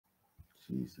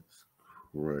Jesus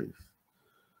Christ.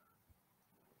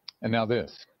 And now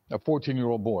this. A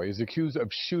 14-year-old boy is accused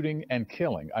of shooting and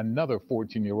killing another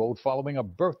 14-year-old following a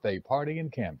birthday party in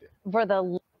Camden.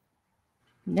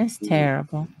 That's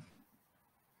terrible.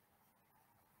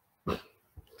 At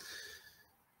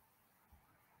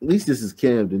least this is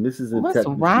Camden. This isn't. What's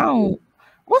wrong?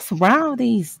 What's wrong with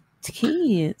these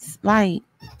kids? Like,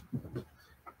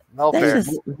 they're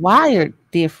just wired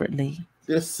differently.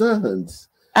 They're sons.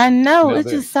 I know. Now It's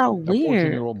just so A weird.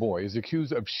 14-year-old boy is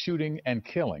accused of shooting and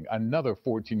killing another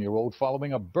 14-year-old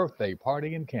following a birthday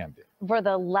party in Camden. For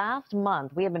the last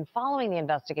month, we have been following the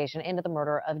investigation into the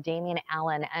murder of Damian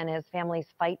Allen and his family's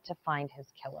fight to find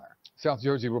his killer. South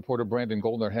Jersey reporter Brandon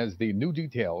Goldner has the new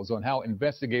details on how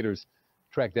investigators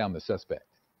track down the suspect.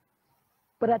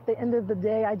 But at the end of the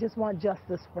day, I just want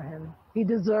justice for him. He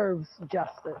deserves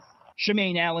justice.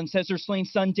 Shemaine Allen says her slain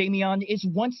son Damian is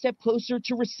one step closer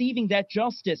to receiving that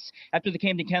justice. After the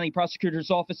Camden County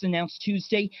Prosecutor's Office announced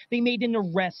Tuesday they made an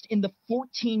arrest in the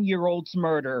 14-year-old's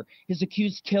murder. His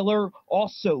accused killer,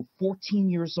 also 14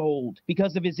 years old.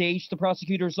 Because of his age, the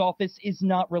prosecutor's office is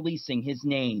not releasing his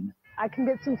name. I can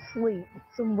get some sleep,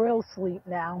 some real sleep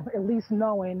now, at least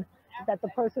knowing that the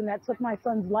person that took my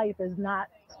son's life is not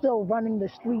still running the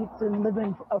streets and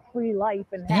living a free life.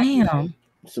 And Damn.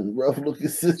 Some rough looking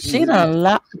sisters. She done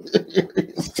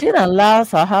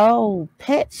lost her whole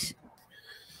patch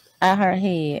at her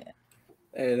head.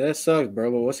 Hey, that sucks, bro.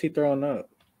 But what's he throwing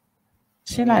up?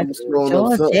 She like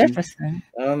George Jefferson.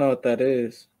 I don't know what that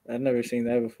is. I've never seen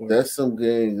that before. That's some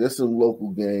gang. That's some local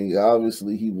gang.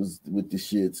 Obviously, he was with the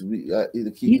shits.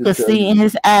 You could see in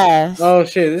his eyes. Oh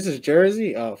shit! This is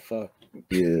Jersey. Oh fuck.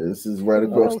 Yeah, this is right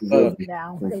across the road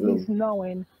now. At least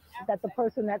knowing that the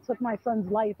person that took my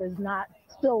son's life is not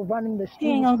still running the streets.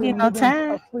 He ain't gonna get no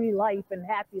time. A free life and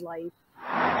happy life.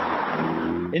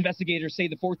 Investigators say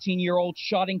the 14-year-old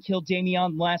shot and killed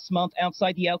Damian last month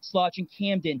outside the Elks Lodge in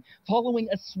Camden following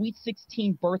a Sweet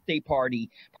 16 birthday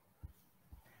party.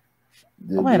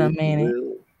 Wait a minute.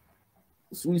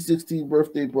 Sweet 16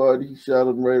 birthday party. He shot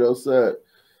him right outside.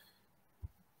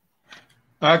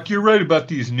 You're right about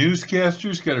these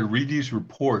newscasters. Got to read these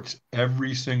reports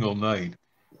every single night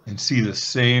and see the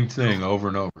same thing over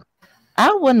and over.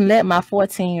 I wouldn't let my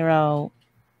 14-year-old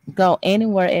go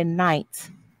anywhere at night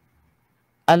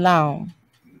alone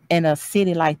in a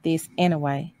city like this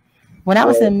anyway. When I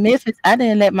was in Memphis, I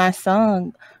didn't let my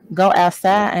son go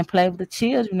outside and play with the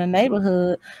children in the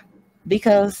neighborhood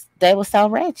because they were so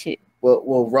ratchet.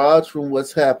 Well, Raj, from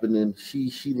what's happening,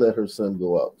 she let her son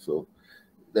go out. So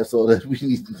that's all that we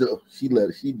need to know. She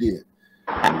did.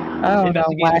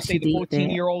 Investigators say the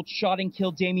 14-year-old shot and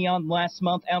killed Damian last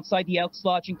month outside the Elks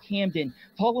Lodge in Camden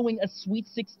following a Sweet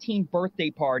 16 birthday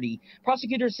party.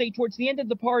 Prosecutors say towards the end of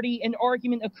the party, an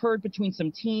argument occurred between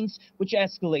some teens, which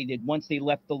escalated once they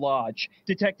left the lodge.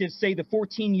 Detectives say the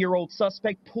 14-year-old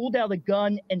suspect pulled out a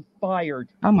gun and fired,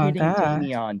 hitting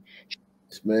Damian.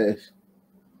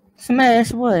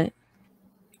 Smash what?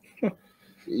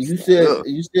 You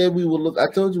said we were look. I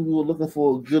told you we were looking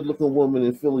for a good-looking woman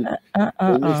in Philly.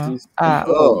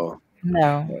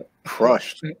 No,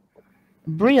 crushed.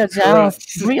 Bria Jones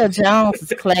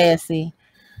is classy.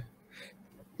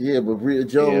 Yeah, but Bria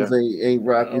Jones ain't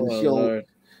rocking.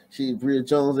 Bria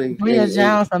Jones ain't. Bria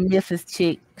Jones, a Memphis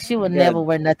chick. She would never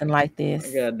wear nothing like this.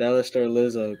 I got Dallas Star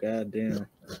Lizzo. God damn.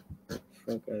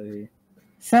 Fuck out of here.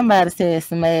 Somebody said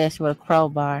smash with a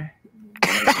crowbar.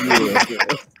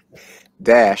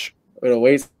 Dash. With a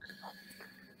waist.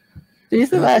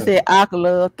 Somebody said I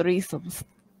love threesomes.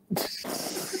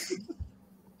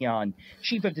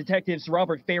 Chief of Detectives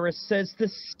Robert Ferris says the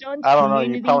stunt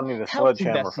community helped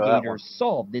investigators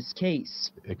solve this case.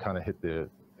 It kind of hit the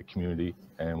community,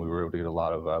 and we were able to get a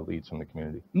lot of leads from the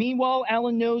community. Meanwhile,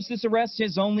 Allen knows this arrest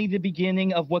is only the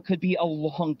beginning of what could be a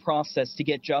long process to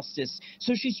get justice,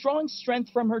 so she's drawing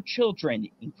strength from her children,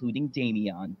 including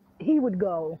Damian. He would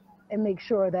go and make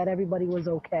sure that everybody was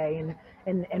okay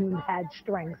and had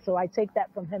strength. So I take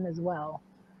that from him as well.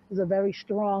 He's a very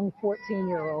strong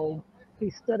 14-year-old. He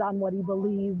stood on what he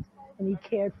believed, and he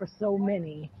cared for so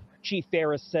many. Chief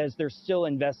Ferris says they're still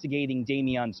investigating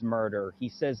Damian's murder. He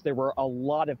says there were a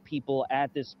lot of people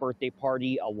at this birthday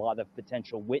party, a lot of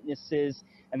potential witnesses,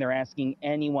 and they're asking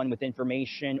anyone with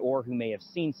information or who may have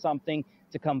seen something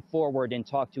to come forward and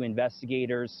talk to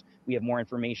investigators. We have more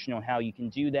information on how you can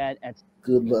do that.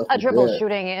 Good luck. A triple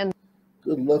shooting in.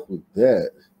 Good luck with that.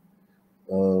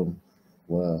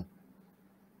 Wow.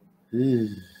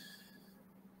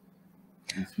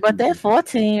 But that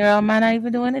 14-year-old might not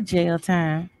even do any jail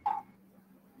time.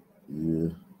 Yeah.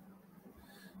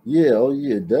 Yeah. Oh,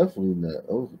 yeah. Definitely not.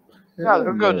 Oh, No,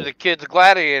 they'll go to the Kids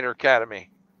Gladiator Academy.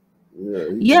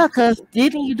 Yeah, because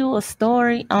didn't you do a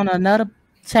story on another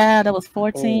child that was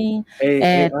 14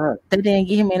 and they didn't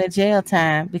get him in a jail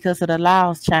time because of the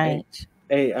laws change?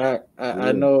 I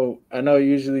know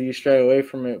usually you stray away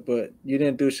from it, but you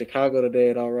didn't do Chicago today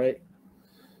at all, right?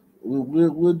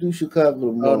 We'll do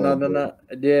Chicago tomorrow. Oh no.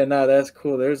 Yeah, no, that's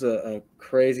cool. There's a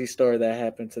crazy story that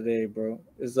happened today, bro.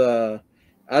 It's I'll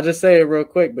just say it real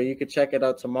quick, but you can check it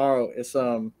out tomorrow. It's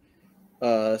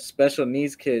special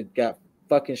needs kid got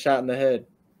fucking shot in the head.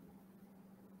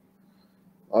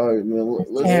 All right, man.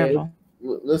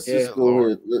 Let's just go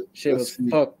ahead. Shit was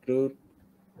fucked, dude.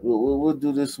 We'll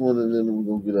do this one and then we're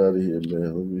gonna get out of here,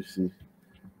 man. Let me see.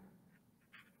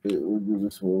 We'll do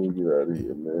this one and get out of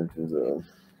here, man. Cause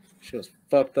she was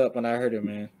fucked up when I heard it,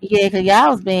 man. Yeah, because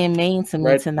y'all was being mean to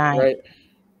me tonight.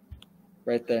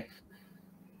 Right there.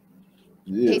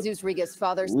 Yeah. Jesus Riga's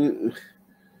father.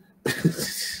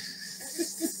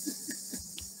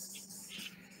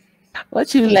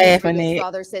 What you laughing His at?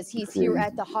 father says he's here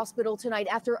at the hospital tonight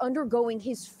after undergoing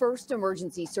his first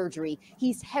emergency surgery.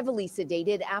 He's heavily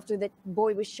sedated after the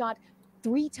boy was shot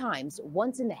 3 times,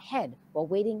 once in the head, while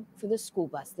waiting for the school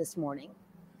bus this morning.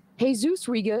 Jesus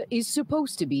Riga is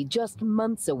supposed to be just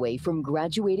months away from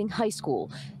graduating high school.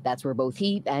 That's where both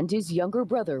he and his younger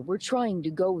brother were trying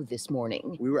to go this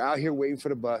morning. We were out here waiting for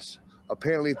the bus.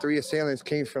 Apparently 3 assailants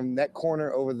came from that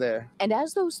corner over there. And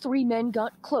as those 3 men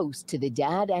got close to the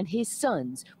dad and his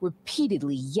sons,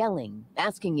 repeatedly yelling,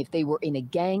 asking if they were in a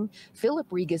gang, Philip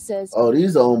Riga says, "Oh,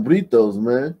 these are hombritos,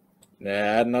 man."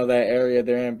 Yeah, I know that area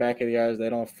they're in back of the yards. They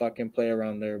don't fucking play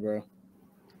around there, bro.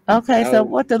 Okay, so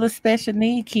what did the special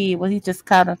need kid? Was he just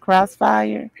caught in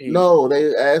crossfire? No,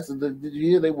 they asked. Did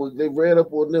you hear? They ran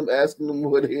up on them asking them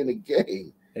were they in a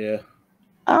gang. Yeah.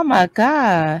 Oh my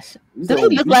gosh! Do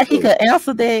he look like he could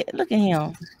answer that? Look at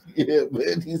him. Yeah,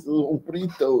 man, these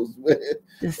hombritos, man.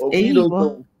 Evil.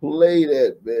 Don't play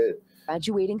that, man.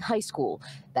 Graduating high school.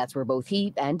 That's where both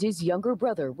he and his younger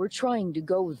brother were trying to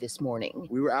go this morning.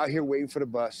 We were out here waiting for the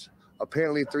bus.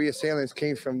 Apparently 3 assailants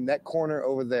came from that corner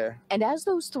over there. And as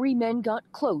those 3 men got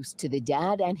close to the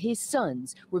dad and his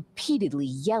sons, repeatedly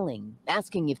yelling,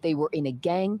 asking if they were in a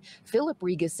gang, Philip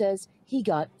Riga says he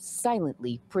got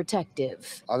silently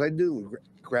protective. All I do was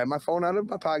grab my phone out of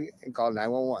my pocket and call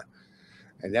 911.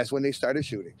 And that's when they started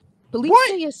shooting. Police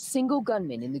say a single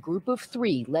gunman in the group of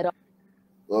 3 let off.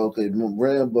 Okay,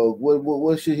 Rambo.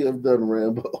 What should he have done,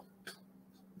 Rambo?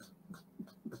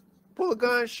 Pull a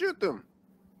gun, shoot them.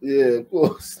 Yeah, of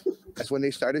course. That's when they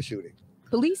started shooting.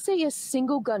 Police say a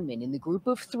single gunman in the group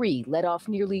of 3 let off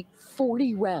nearly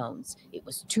 40 rounds. It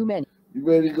was too many. You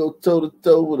ready to go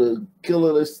toe-to-toe with a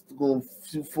killer that's going to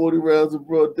shoot 40 rounds in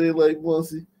broad daylight,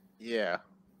 Muncie? Yeah.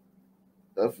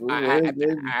 I feel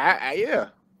yeah.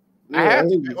 I have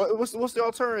to. What's the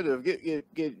alternative? Get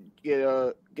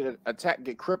attacked,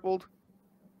 get crippled,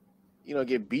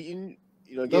 get beaten,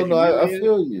 No, I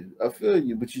feel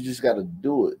you, but you just got to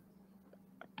do it.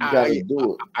 You got to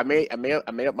do it. I made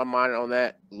up my mind on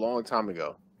that a long time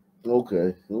ago.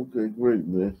 Okay, great,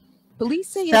 man. Police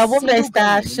say so when they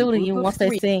start shooting you, once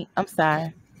they see, I'm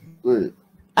sorry. Good.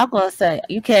 I'm gonna say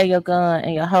you carry your gun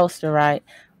in your holster, right?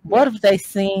 What if they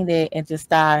seen that and just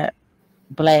start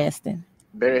blasting?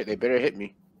 They better hit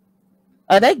me.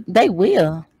 Oh, they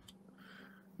will.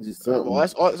 Well,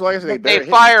 that's like I said.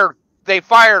 They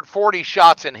fired 40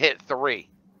 shots and hit 3.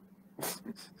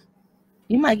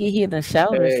 You might get hit in the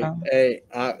shoulder or something. Hey,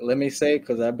 let me say,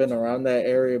 because I've been around that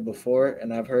area before,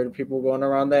 and I've heard people going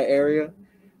around that area.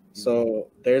 So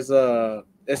it's a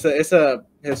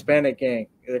Hispanic gang.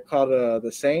 They're called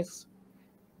the Saints.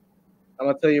 I'm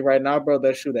gonna tell you right now, bro.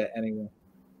 They'll shoot at anyone.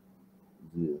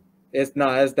 Yeah. It's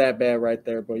that bad right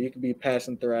there, bro. You could be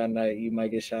passing through at night, you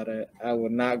might get shot at. I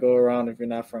would not go around if you're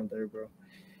not from there, bro.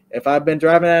 If I've been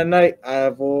driving at night, I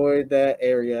avoid that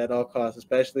area at all costs,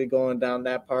 especially going down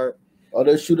that part. Oh,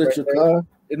 they'll shoot at your car?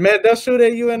 Man, they'll shoot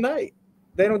at you at night.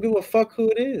 They don't give a fuck who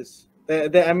it is.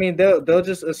 They'll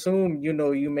just assume,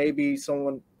 you may be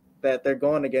someone that they're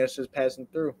going against just passing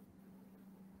through.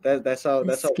 That's how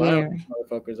violent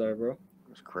motherfuckers are, bro.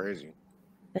 It's crazy.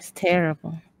 That's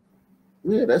terrible.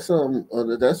 Yeah, that's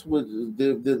what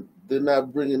they're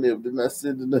not bringing they're not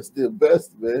sending us their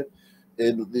best, man.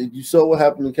 And you saw what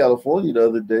happened in California the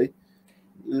other day.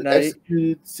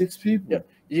 Executed 6 people.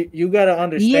 Yeah. You got to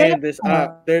understand this.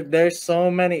 There's so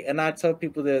many, and I tell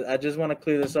people that I just want to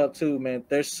clear this up too, man.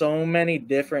 There's so many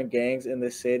different gangs in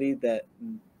the city that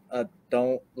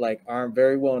aren't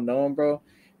very well known, bro.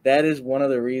 That is one of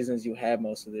the reasons you have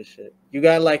most of this shit. You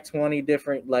got 20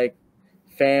 different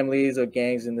families or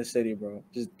gangs in the city, bro.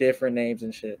 Just different names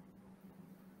and shit.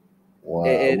 Wow.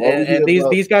 And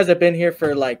these guys have been here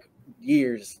for like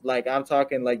years. Like I'm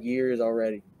talking like years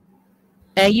already.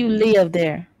 And you live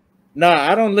there? Nah,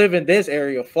 I don't live in this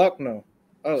area. Fuck no.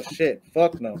 Oh shit.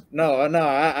 Fuck no. No.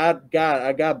 I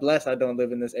God bless. I don't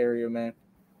live in this area, man.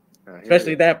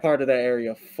 Especially that part of that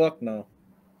area. Fuck no.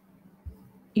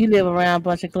 You live around a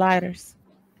bunch of gliders?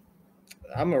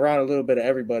 I'm around a little bit of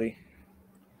everybody,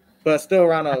 but still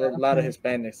around a lot of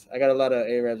Hispanics. I got a lot of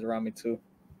Arabs around me too.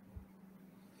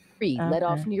 Let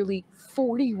off nearly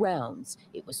 40 rounds.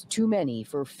 It was too many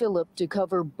for Philip to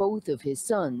cover both of his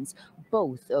sons,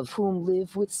 both of whom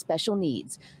live with special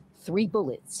needs. 3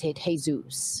 bullets hit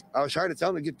Jesus. I was trying to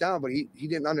tell him to get down, but he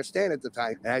didn't understand at the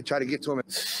time. And I tried to get to him.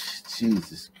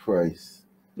 Jesus Christ.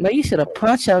 But you should have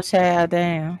punched your child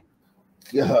down.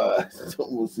 God,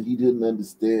 he didn't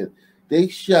understand. They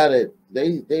shot at,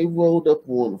 they rolled up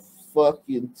on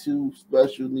fucking 2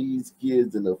 special needs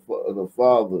kids and the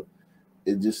father,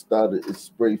 and just started to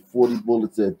spray 40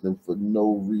 bullets at them for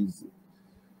no reason.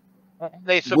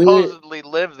 They supposedly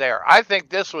live there. I think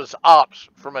this was ops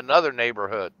from another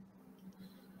neighborhood.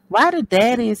 Why the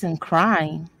daddy isn't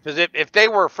crying? Because if they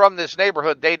were from this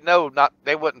neighborhood, they'd know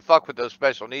they wouldn't fuck with those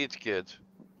special needs kids.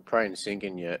 Probably ain't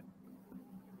sinking yet.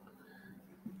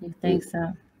 You think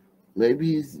so? Maybe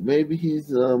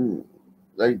he's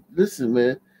like, listen,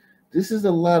 man, this is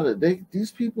a lot of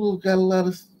these people have got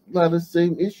a lot of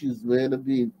same issues, man. I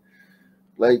mean,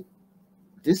 like,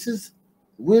 this is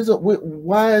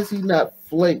why is he not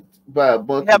flanked by a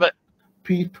bunch of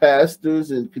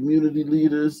pastors and community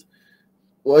leaders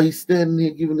while he's standing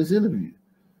here giving this interview?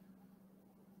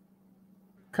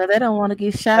 Because they don't want to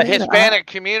get shot. The Hispanic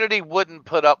community wouldn't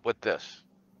put up with this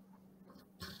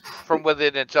from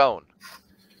within its own.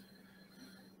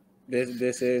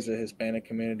 This is a Hispanic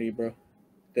community, bro.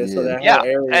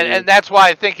 And that's why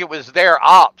I think it was their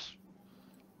ops.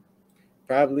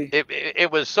 Probably.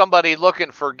 It was somebody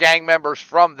looking for gang members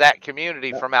from that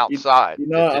community from outside. You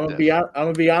know, I'm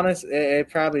gonna be honest. It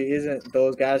probably isn't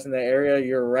those guys in the area.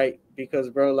 You're right, because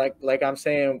bro, like I'm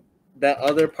saying, that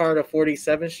other part of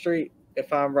 47th Street,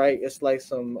 if I'm right, it's like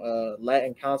some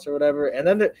Latin counts or whatever. And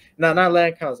then not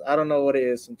Latin counts. I don't know what it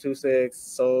is. Some 2-6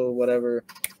 soul whatever.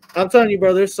 I'm telling you,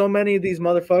 bro. There's so many of these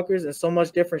motherfuckers and so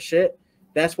much different shit.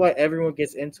 That's why everyone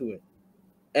gets into it.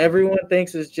 Everyone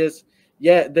thinks it's just.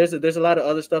 Yeah, there's a lot of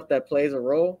other stuff that plays a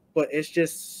role, but it's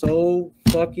just so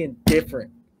fucking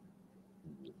different.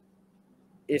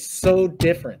 It's so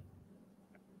different.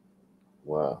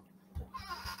 Wow.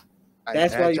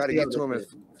 That's why I tried to get to him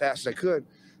as fast as I could.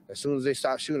 As soon as they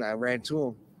stopped shooting, I ran to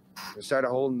him and started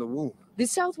holding the wound. The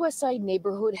Southwest Side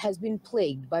neighborhood has been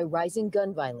plagued by rising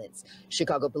gun violence.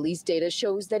 Chicago police data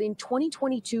shows that in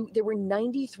 2022, there were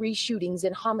 93 shootings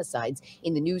and homicides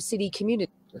in the new city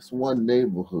community. That's one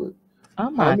neighborhood. Oh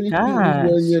my God! How many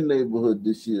people were in your neighborhood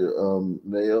this year,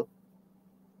 Mayo?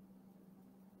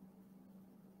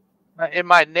 In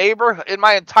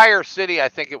my entire city, I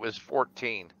think it was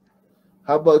 14.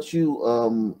 How about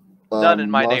you? None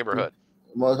in my neighborhood.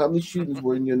 Mark, how many shootings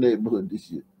were in your neighborhood this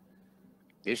year?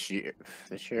 This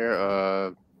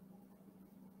year,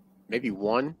 maybe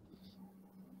one.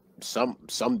 Some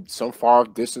far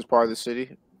distance part of the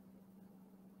city.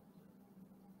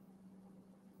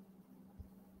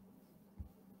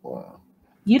 Wow.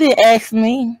 You didn't ask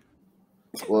me.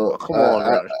 Well, come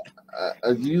on.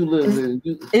 You live in.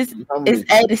 It's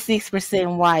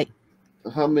 86% white.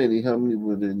 How many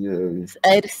were in your area? It's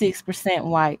 86%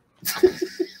 white.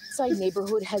 Side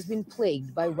neighborhood has been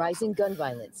plagued by rising gun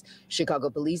violence. Chicago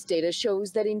police data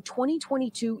shows that in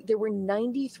 2022, there were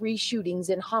 93 shootings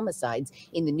and homicides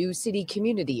in the new city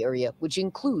community area, which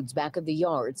includes back of the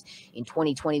yards. In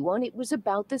 2021, it was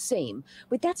about the same,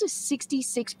 but that's a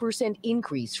 66%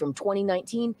 increase from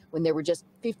 2019 when there were just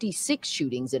 56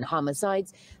 shootings and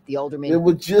homicides. The alderman. There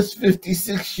were just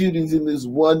 56 shootings in this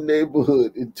one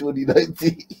neighborhood in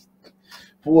 2019.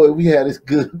 Boy, we had it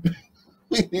good.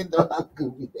 We didn't know how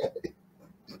good we had it.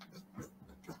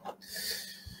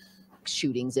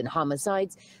 Shootings and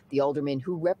homicides. The alderman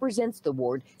who represents the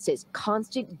ward says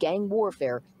constant gang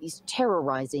warfare is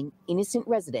terrorizing innocent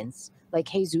residents like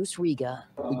Jesus Riga.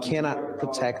 We cannot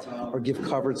protect or give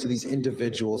cover to these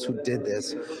individuals who did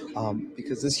this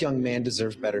because this young man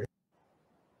deserves better.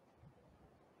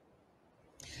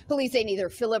 Police say neither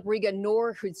Philip Riga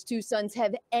nor his 2 sons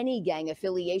have any gang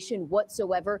affiliation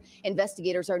whatsoever.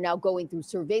 Investigators are now going through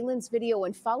surveillance video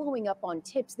and following up on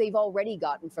tips they've already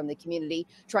gotten from the community,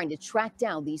 trying to track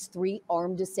down these 3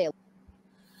 armed assailants.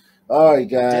 All right,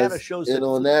 guys. And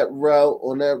on that route,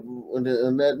 on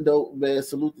that note, man,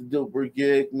 salute the Dope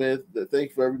Brigade, man. Thank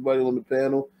you for everybody on the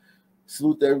panel.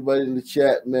 Salute to everybody in the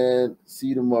chat, man. See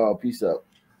you tomorrow. Peace out.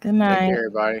 Good night. Take care,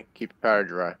 everybody. Keep your powder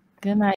dry. Good night.